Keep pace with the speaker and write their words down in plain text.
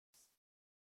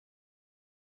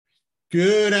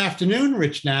Good afternoon,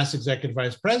 Rich Nass, Executive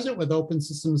Vice President with Open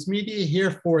Systems Media,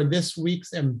 here for this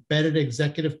week's Embedded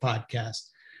Executive Podcast.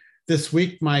 This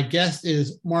week, my guest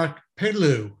is Mark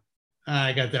Pégulu.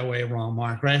 I got that way wrong,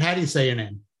 Mark, right? How do you say your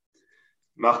name?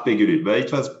 Mark Pégulu, but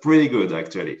it was pretty good,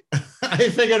 actually. I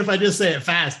figured if I just say it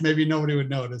fast, maybe nobody would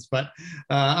notice, but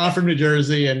I'm from New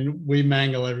Jersey and we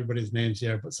mangle everybody's names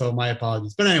here, so my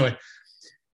apologies. But anyway,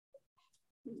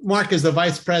 Mark is the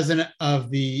Vice President of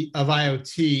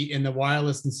IoT in the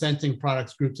Wireless and Sensing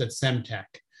Products Groups at Semtech.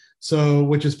 So,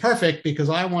 which is perfect because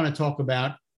I want to talk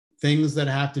about things that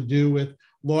have to do with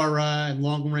LoRa and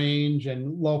long range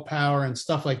and low power and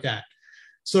stuff like that.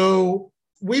 So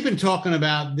we've been talking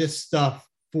about this stuff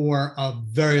for a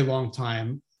very long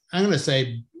time. I'm going to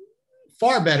say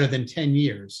far better than 10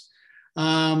 years.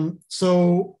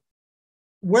 So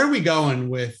where are we going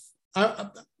with, I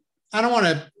don't want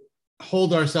to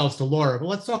hold ourselves to LoRa, but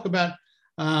let's talk about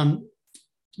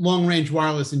long-range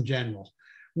wireless in general.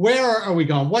 Where are we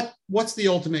going? What's the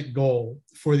ultimate goal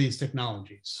for these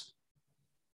technologies?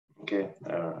 Okay,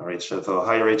 Rich. So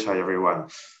hi, Rich. Hi, everyone.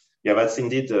 Yeah, that's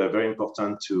indeed very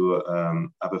important to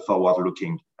have a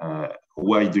forward-looking.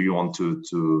 Where do you want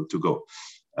to go?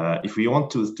 If we want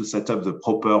to set up the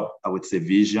proper, I would say,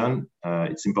 vision,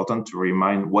 it's important to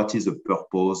remind what is the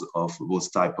purpose of those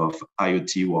type of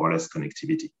IoT wireless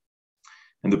connectivity.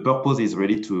 And the purpose is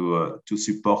really to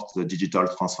support the digital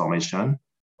transformation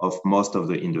of most of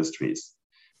the industries.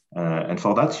 And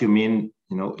for that, you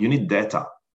need data,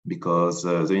 because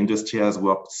the industry has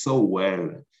worked so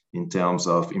well in terms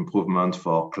of improvement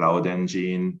for cloud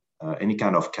engine, any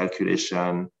kind of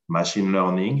calculation, machine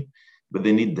learning, but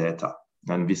they need data.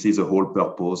 And this is the whole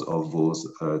purpose of those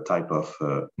type of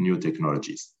new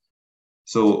technologies.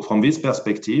 So from this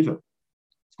perspective,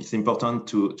 it's important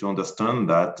to understand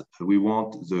that we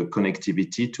want the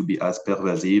connectivity to be as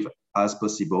pervasive as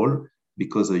possible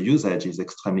because the usage is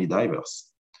extremely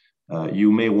diverse.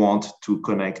 You may want to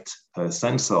connect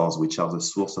sensors, which are the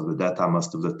source of the data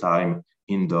most of the time,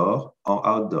 indoor or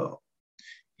outdoor,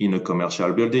 in a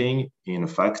commercial building, in a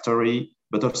factory,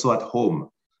 but also at home.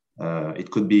 It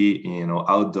could be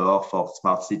outdoor for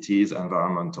smart cities,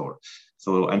 environmental.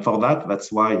 So, and for that,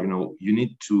 that's why you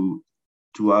need to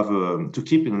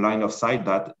keep in line of sight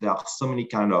that there are so many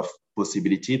kind of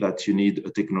possibility that you need a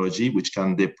technology which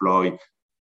can deploy,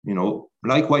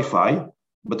 like Wi-Fi,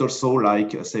 but also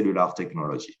like a cellular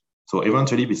technology. So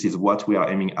eventually, this is what we are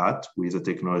aiming at with a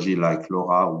technology like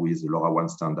LoRa, with the LoRaWAN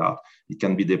standard. It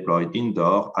can be deployed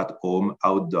indoor, at home,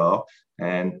 outdoor,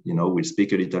 and we'll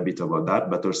speak a little bit about that,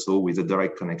 but also with a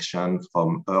direct connection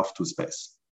from Earth to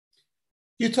space.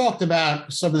 You talked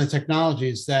about some of the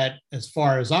technologies that, as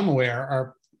far as I'm aware,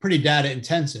 are pretty data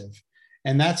intensive.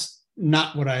 And that's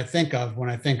not what I think of when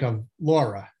I think of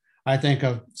LoRa. I think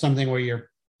of something where you're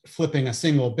flipping a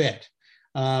single bit.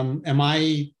 Am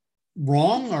I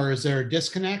wrong, or is there a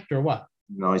disconnect, or what?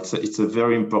 No, it's a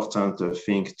very important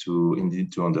thing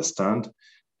to understand.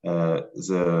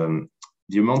 The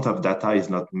amount of data is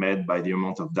not made by the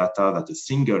amount of data that a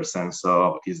single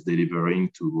sensor is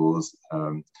delivering to those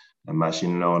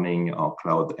machine learning or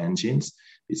cloud engines.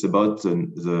 It's about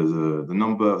the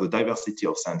number, the diversity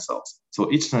of sensors.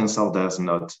 So each sensor does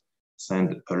not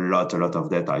send a lot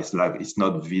of data. It's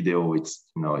not video. It's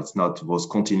not those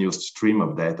continuous stream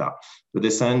of data. But they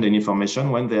send an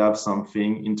information when they have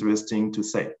something interesting to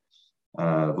say.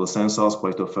 Those sensors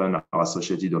quite often are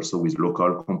associated also with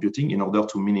local computing in order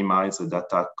to minimize the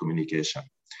data communication.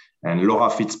 And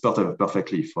LoRa fits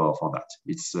perfectly for that.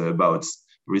 It's about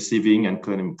receiving and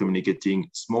communicating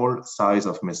small size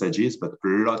of messages, but a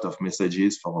lot of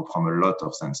messages from a lot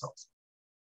of sensors.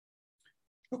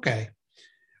 Okay.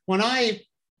 When I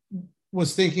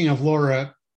was thinking of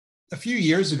LoRa a few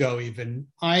years ago, even,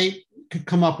 I could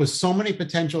come up with so many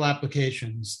potential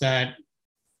applications that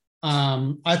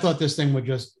I thought this thing would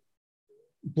just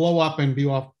blow up and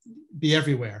be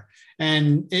everywhere.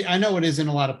 And I know it is in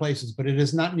a lot of places, but it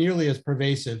is not nearly as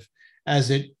pervasive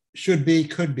as it should be,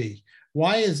 could be.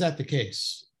 Why is that the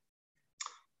case?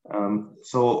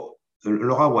 So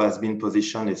LoRa has been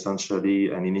positioned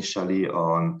essentially and initially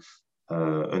on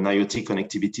an IoT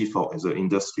connectivity for the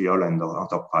industrial and the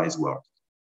enterprise world.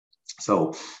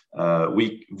 So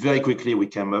we very quickly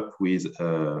came up with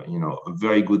a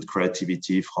very good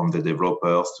creativity from the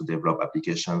developers to develop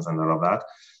applications and all of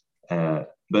that.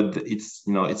 But it's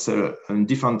a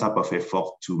different type of effort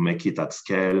to make it at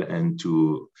scale and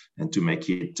to make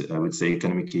it, I would say,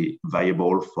 economically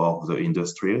viable for the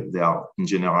industry. They are in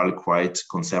general quite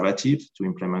conservative to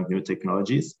implement new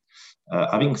technologies.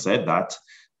 Having said that,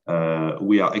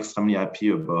 We are extremely happy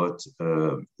about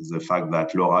the fact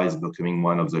that LoRa is becoming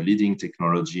one of the leading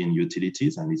technology in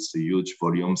utilities, and it's a huge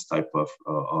volumes type of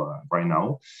right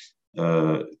now.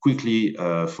 Quickly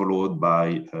followed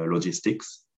by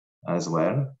logistics as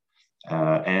well.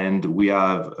 And we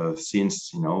have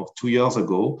since 2 years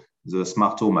ago, the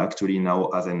smart home actually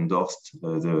now has endorsed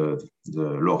the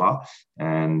LoRa,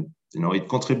 and it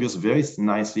contributes very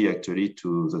nicely actually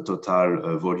to the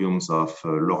total volumes of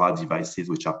LoRa devices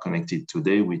which are connected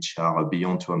today, which are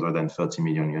beyond 230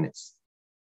 million units.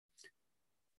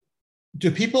 Do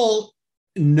people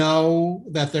know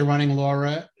that they're running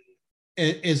LoRa?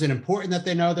 Is it important that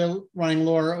they know they're running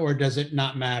LoRa, or does it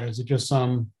not matter? Is it just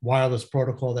some wireless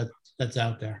protocol that's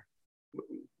out there?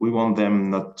 We want them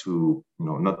not to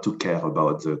care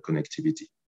about the connectivity.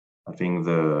 I think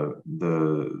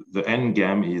the end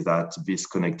game is that this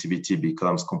connectivity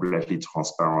becomes completely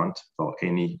transparent for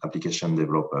any application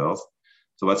developers.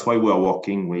 So that's why we are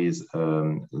working with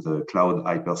the cloud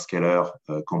hyperscaler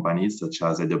companies such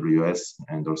as AWS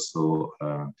and also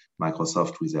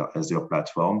Microsoft with their Azure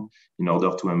platform in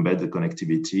order to embed the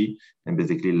connectivity and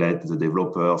basically let the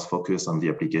developers focus on the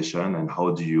application and how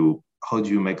do you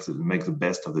make the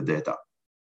best of the data.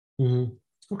 Mm-hmm.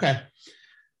 Okay.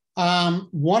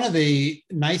 One of the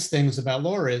nice things about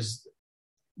LoRa is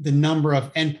the number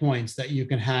of endpoints that you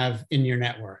can have in your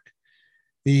network.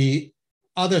 The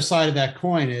other side of that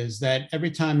coin is that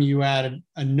every time you add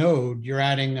a node, you're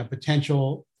adding a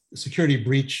potential security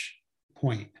breach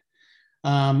point.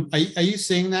 Are you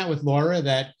seeing that with LoRa,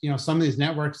 that some of these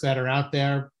networks that are out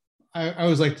there? I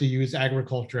always like to use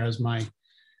agriculture as my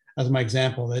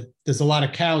example, that there's a lot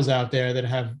of cows out there that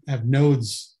have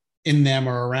nodes in them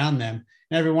or around them.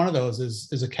 And every one of those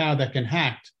is a cow that can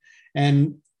hack.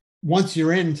 And once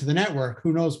you're into the network,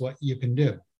 who knows what you can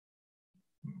do?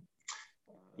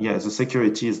 Yeah, the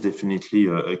security is definitely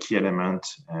a key element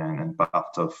and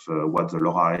part of what the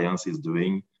LoRa Alliance is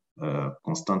doing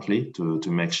constantly to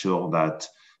make sure that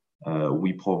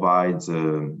we provide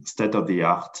the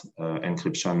state-of-the-art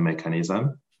encryption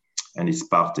mechanism, and it's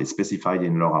specified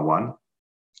in LoRaWAN.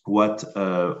 What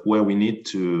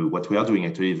we are doing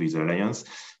actually with the Alliance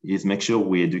is make sure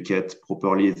we educate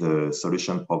properly the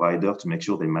solution provider to make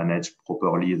sure they manage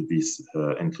properly this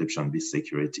encryption, this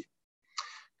security.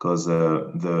 Because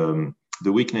the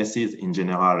weaknesses in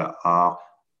general are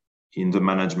in the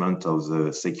management of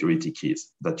the security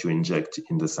keys that you inject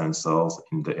in the sensors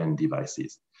in the end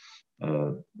devices.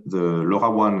 The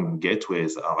LoRaWAN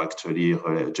gateways are actually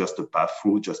just a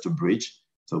pass-through, just a bridge.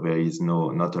 So there is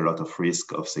not a lot of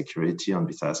risk of security on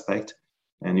this aspect.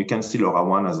 And you can see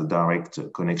LoRaWAN as a direct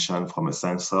connection from a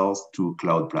sensors to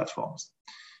cloud platforms.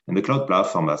 And the cloud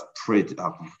platform are pretty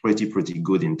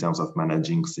good in terms of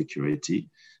managing security.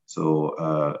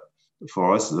 So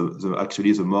for us,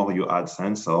 actually, the more you add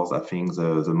sensors, I think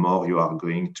the more you are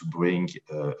going to bring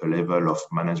a level of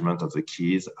management of the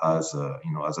keys as a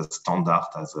standard,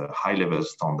 as a high-level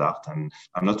standard. And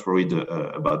I'm not worried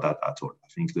about that at all. I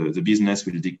think the business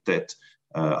will dictate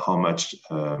how much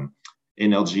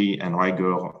energy and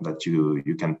rigor that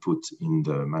you can put in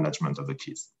the management of the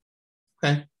keys.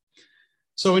 Okay.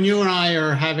 So when you and I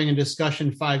are having a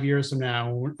discussion 5 years from now,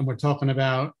 and we're talking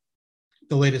about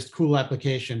the latest cool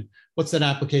application, what's that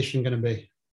application going to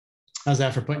be? How's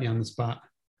that for putting you on the spot?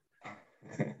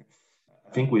 I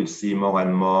think we'll see more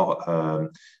and more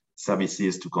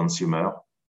services to consumer.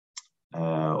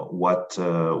 What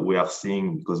we are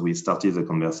seeing, because we started the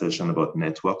conversation about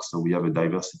networks, so we have a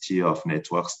diversity of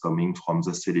networks coming from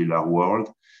the cellular world,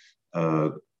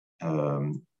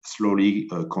 slowly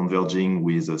converging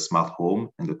with the smart home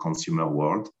and the consumer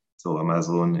world. So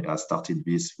Amazon has started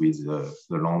this with the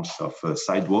launch of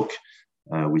Sidewalk,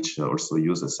 which also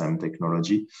use the same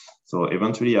technology. So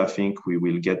eventually, I think we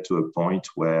will get to a point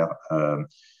where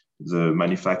the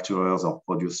manufacturers or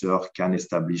producers can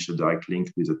establish a direct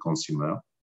link with the consumer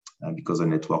because the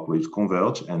network will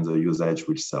converge and the usage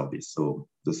will service. So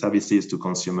the services to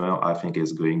consumer, I think,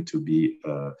 is going to be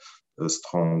a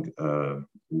strong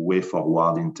way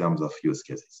forward in terms of use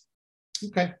cases.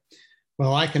 Okay.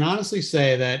 Well, I can honestly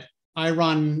say that I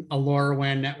run a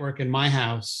LoRaWAN network in my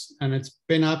house, and it's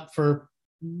been up for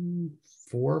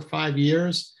 4 or 5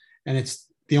 years, and it's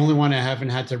the only one I haven't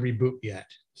had to reboot yet.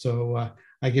 So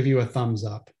I give you a thumbs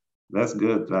up. That's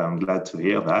good. I'm glad to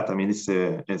hear that. I mean, it's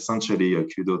essentially a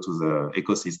kudo to the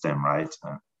ecosystem, right?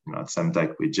 At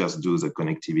Semtech, we just do the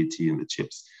connectivity and the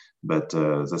chips. But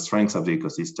the strength of the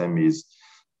ecosystem is,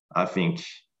 I think,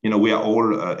 we are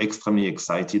all extremely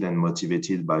excited and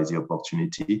motivated by the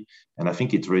opportunity. And I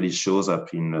think it really shows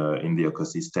up in the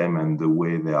ecosystem and the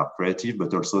way they are creative,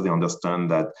 but also they understand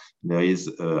that there is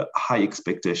a high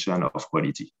expectation of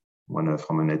quality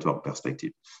from a network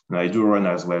perspective. And I do run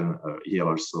as well here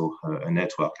also a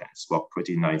network, and it's worked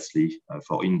pretty nicely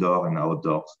for indoor and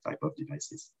outdoor type of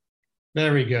devices.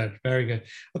 Very good, very good.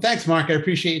 Well, thanks, Mark. I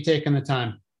appreciate you taking the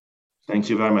time. Thank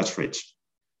you very much, Rich.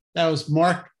 That was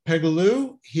Mark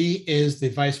Pegulu. He is the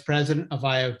Vice President of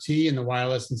IoT in the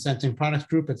Wireless and Sensing Products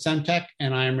Group at Semtech,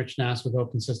 and I am Rich Nass with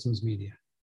Open Systems Media.